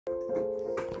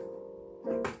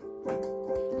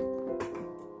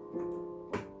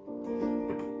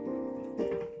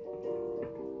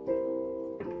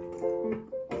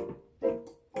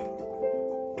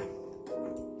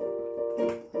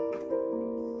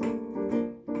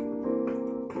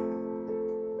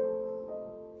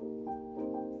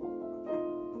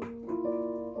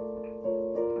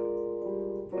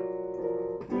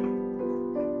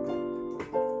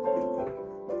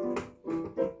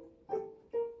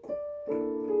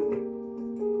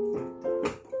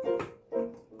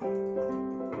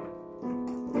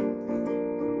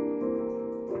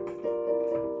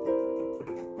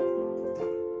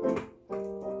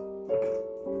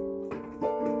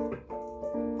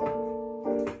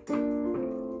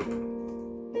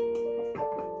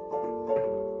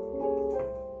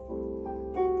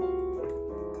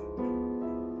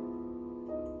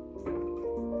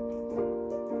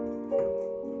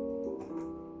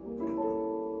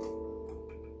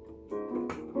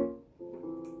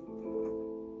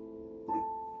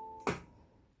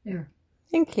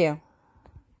Thank you.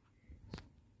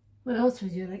 What else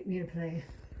would you like me to play?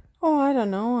 Oh, I don't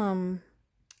know.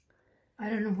 I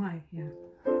don't know why. Yeah.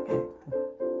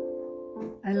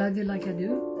 I love you like I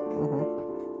do.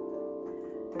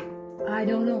 I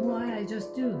don't know why. I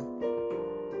just do.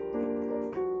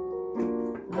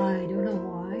 I don't know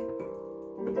why.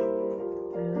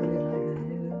 I love you like I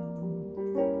do.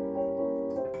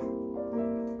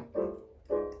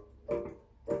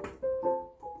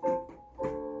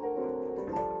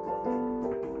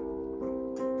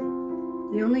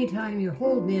 The only time you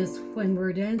hold me is when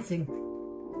we're dancing.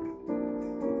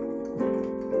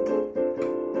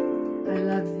 I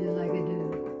love you like I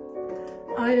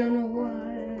do. I don't know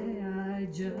why, I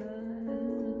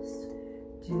just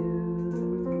do.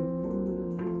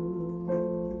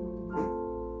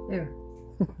 There.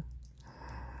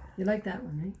 You like that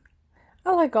one, eh?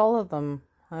 I like all of them.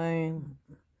 I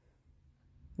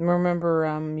remember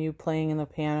you playing the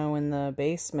piano in the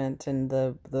basement and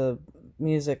the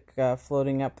music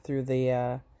floating up through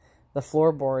the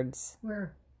floorboards.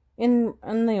 Where? In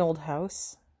the old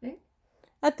house. Eh?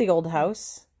 At the old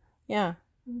house. Yeah.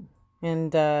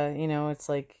 And you know, it's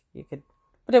like you could,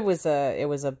 but it was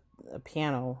a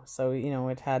piano, so you know,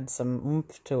 it had some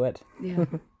oomph to it. Yeah.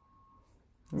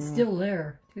 It's still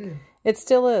there, too. It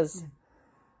still is.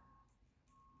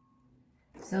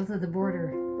 South of the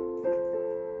border.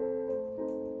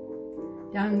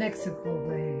 Down Mexico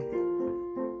way.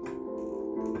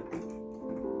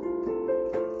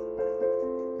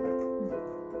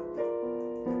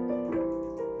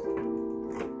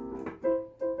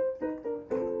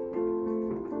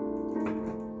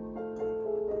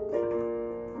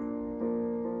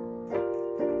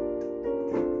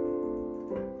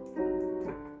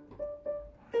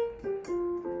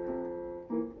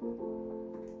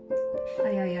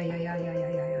 Ay, ay, ay, ay, ay, ay,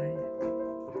 ay, ay, ay.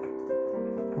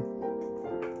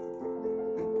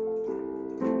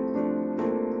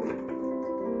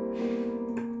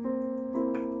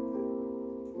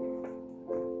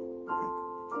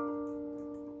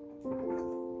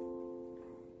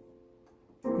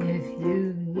 If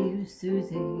you knew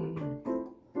Susie,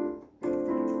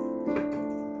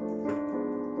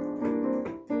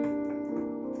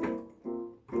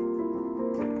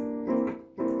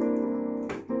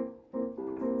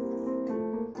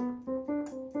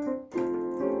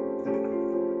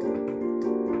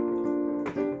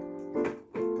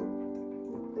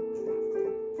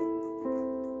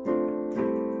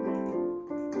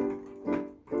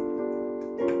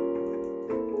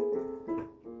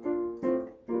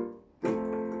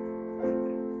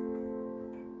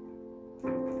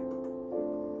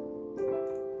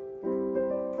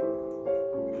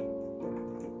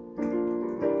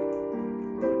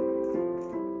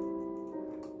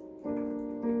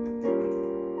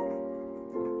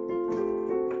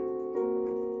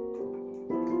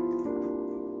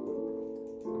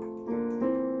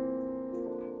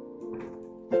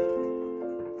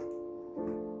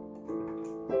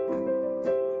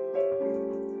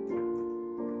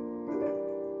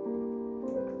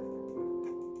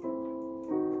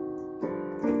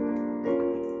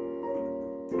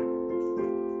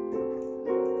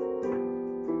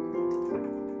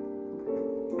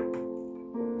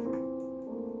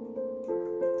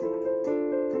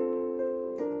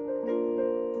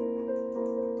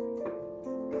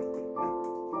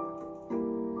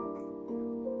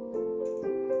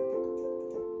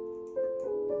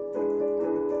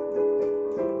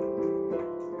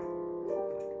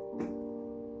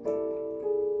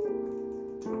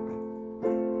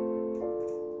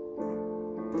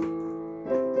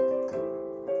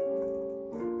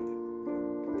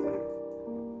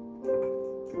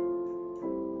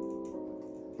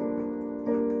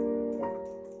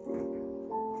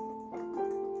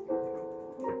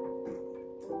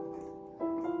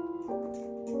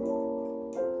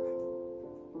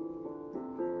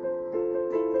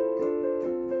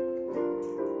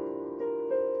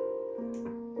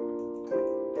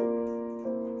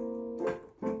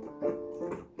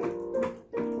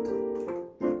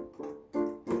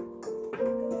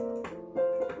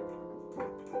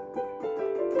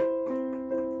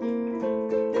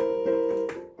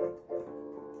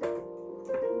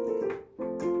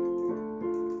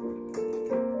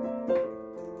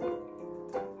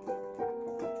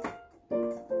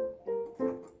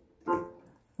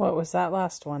 What was that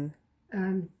last one?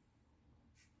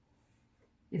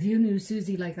 If you knew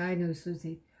Susie like I knew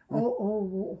Susie. Oh,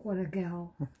 oh, what a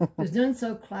gal. There's none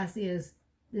so classy as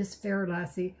this fair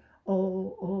lassie.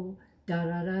 Oh, oh, da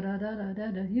da da da da da da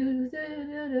da. You da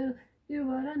da da. You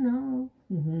oughta know.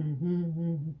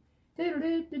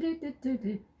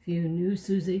 If you knew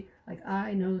Susie like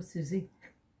I know Susie.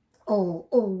 Oh,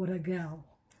 oh, what a gal.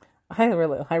 I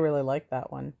really like that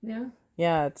one. Yeah.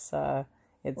 Yeah, it's Well,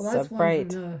 that's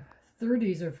bright. one from the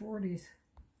 30s or 40s.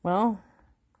 Well,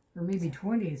 or maybe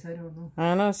 20s. I don't know. I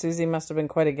don't know. Susie must have been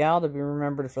quite a gal to be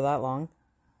remembered for that long.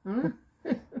 Huh?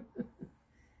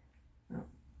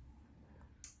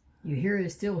 You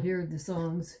still hear the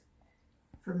songs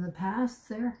from the past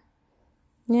there?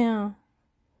 Yeah.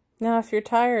 Now, if you're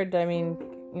tired, I mean,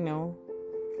 you know,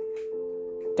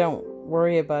 don't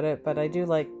worry about it, but I do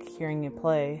like hearing you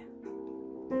play.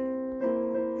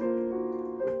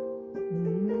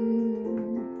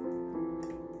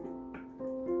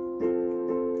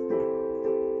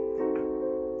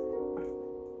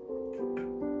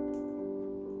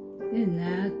 In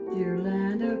that dear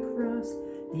land across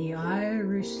the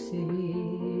Irish Sea.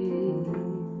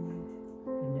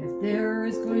 And if there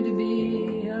is going to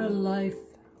be a life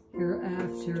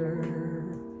hereafter,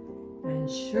 and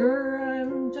sure,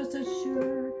 I'm just as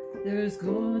sure there's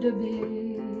going to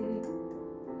be,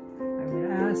 I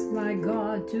would ask my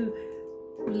God to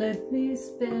let me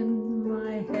spend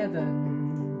my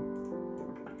heaven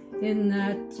in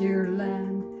that dear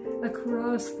land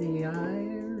across the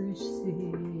Irish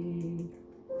Sea.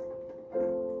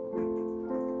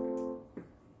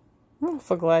 I'm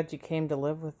awful glad you came to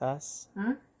live with us.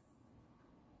 Huh?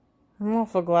 I'm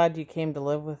awful glad you came to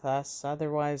live with us.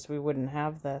 Otherwise, we wouldn't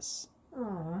have this.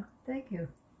 Aw, thank you.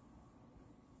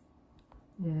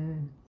 Yeah.